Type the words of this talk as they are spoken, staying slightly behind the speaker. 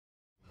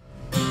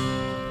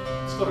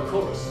got a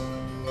chorus.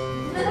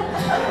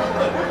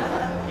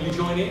 Will you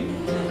join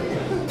in?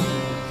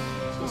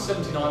 It's got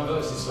 79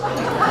 verses, sorry.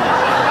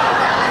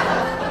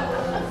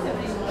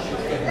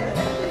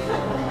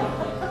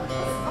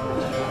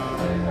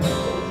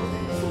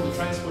 For the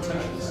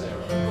transportation,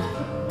 Sarah.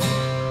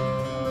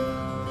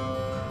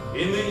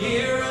 In the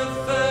year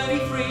of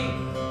 33,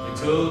 they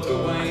took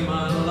away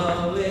my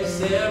lovely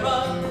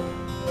Sarah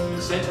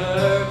and sent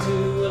her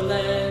to a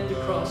land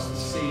across the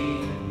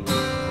sea.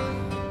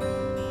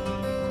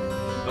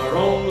 Her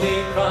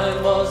only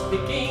crime was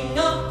picking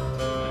up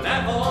an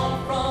apple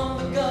from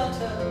the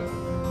gutter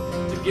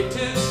to give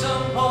to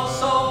some poor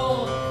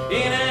soul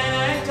in an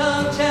act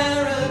of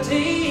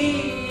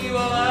charity.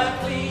 Well, I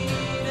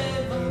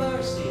pleaded for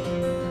mercy,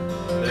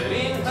 that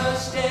in her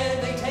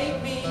stead they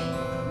take me.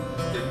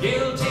 The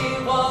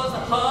guilty was a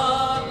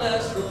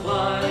heartless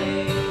reply.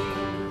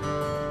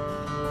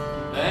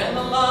 And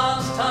the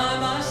last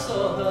time I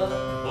saw her,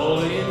 all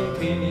in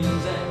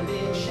pinions and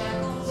in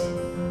shackles,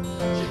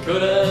 she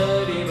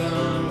couldn't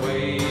even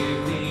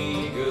wave me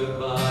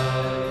goodbye.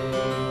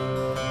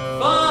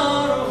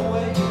 Far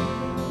away,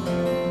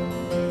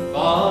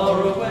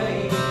 far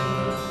away,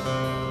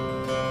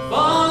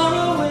 far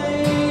away.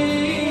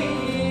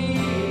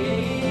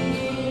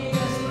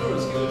 Yes, the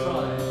chorus, give it a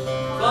try.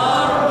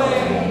 Far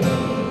away,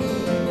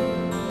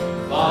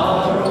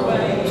 far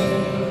away,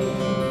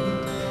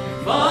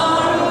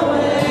 far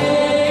away.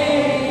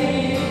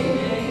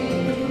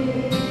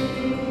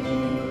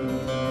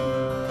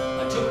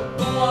 I took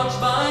the watch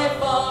my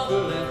father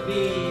left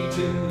me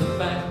to the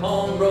fat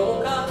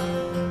pawnbroker,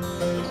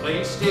 and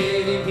placed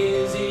it in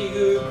his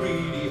eager,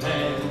 greedy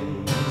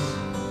hands.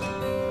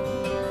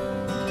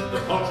 The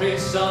paltry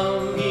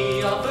sum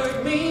he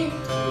offered me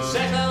would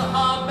set a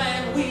hard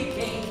man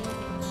weaking,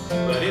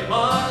 but it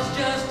was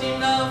just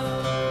enough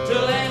to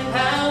lend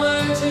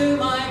power to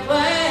my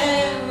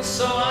plans.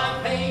 So I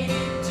paid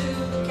it to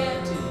the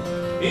captain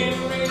in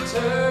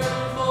return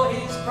for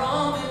his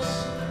promise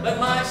that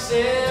my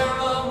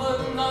Sarah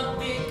would not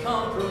be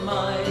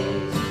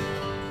compromised.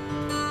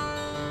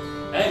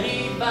 And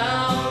he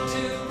vowed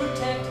to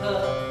protect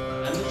her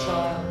and the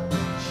child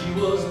she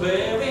was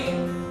bearing,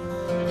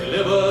 and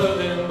deliver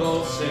them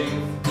both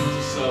safe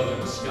to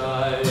southern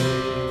skies.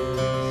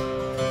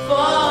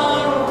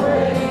 Far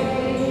away,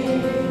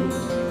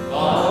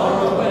 far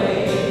away,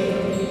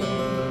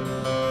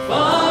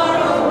 far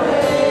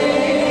away.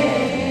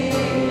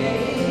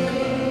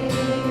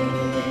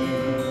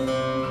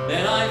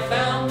 Then I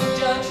found the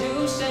judge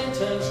who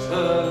sentenced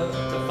her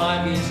to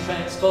 5 years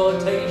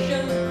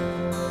transportation,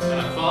 and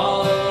I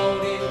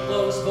followed him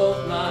close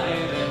both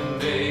night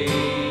and day.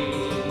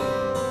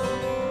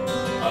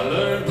 I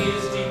learned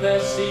his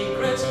deepest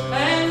secrets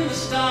and the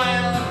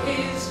style of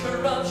his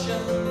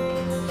corruption,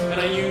 and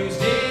I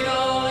used it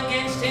all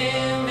against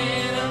him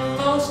in a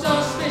most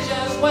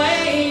auspicious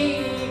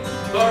way.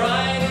 For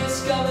I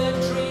discovered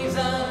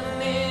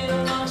treason in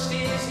amongst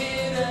his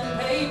hidden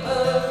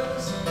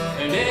papers,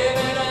 and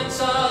evidence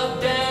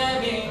of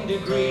damning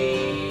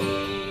degree.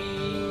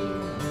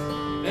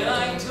 Then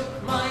I took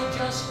my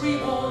just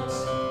rewards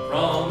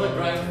from a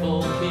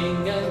grateful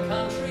king and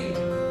country,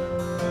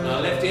 and I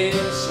left him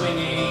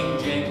swinging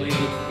gently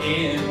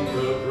in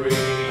the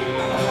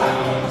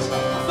breeze.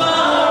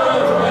 Far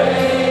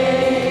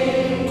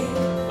away,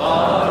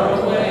 far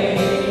away,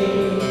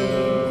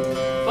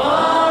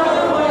 far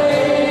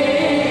away.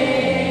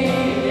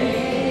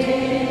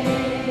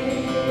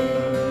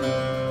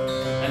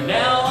 And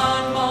now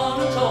I'm on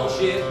a tall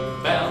ship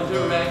bound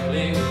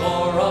directly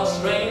for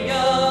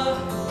Australia,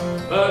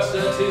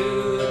 purser to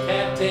the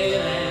captain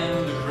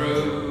and the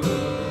crew.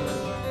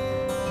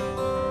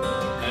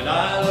 And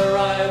I'll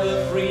arrive a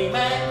free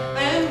man,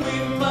 and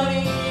with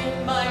money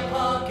in my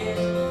pocket,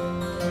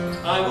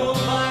 I will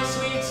buy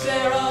sweet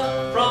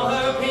Sarah from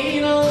her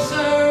penal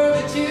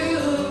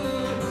servitude.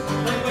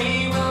 And we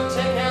will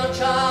take our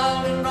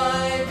child and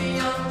ride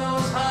beyond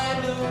those high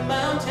blue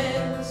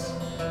mountains,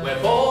 where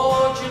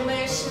fortune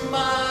may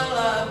smile,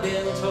 I've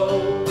been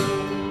told.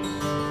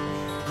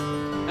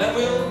 And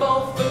we'll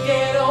both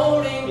forget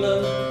old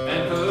England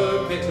and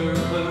her bitter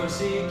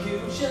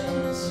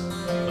persecutions,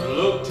 and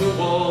look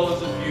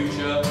towards a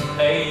future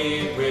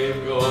paved with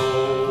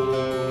gold.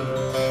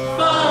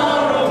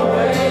 Far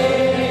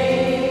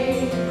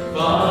away,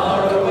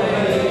 far away,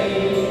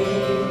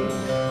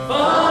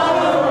 far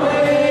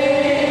away.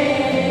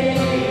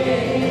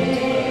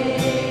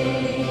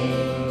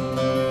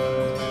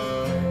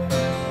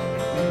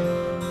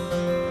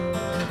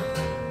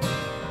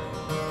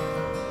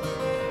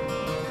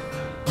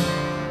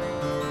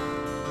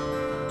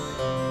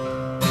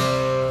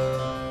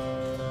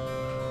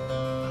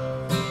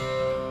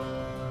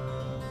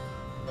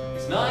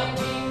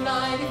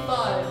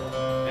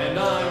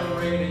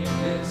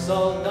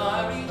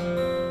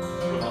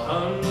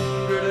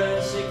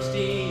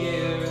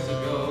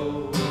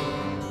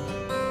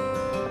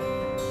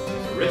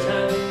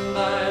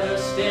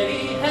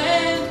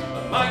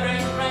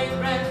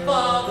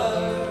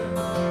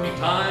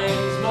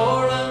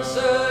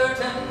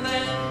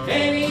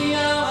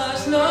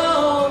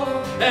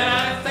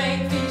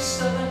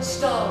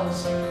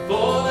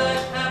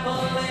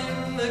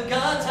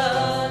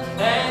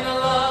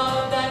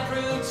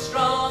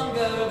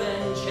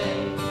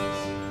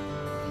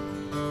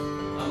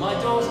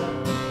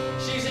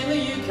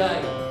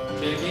 kite,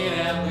 checking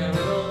out where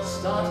it all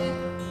started.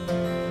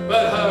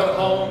 But her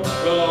home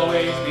will always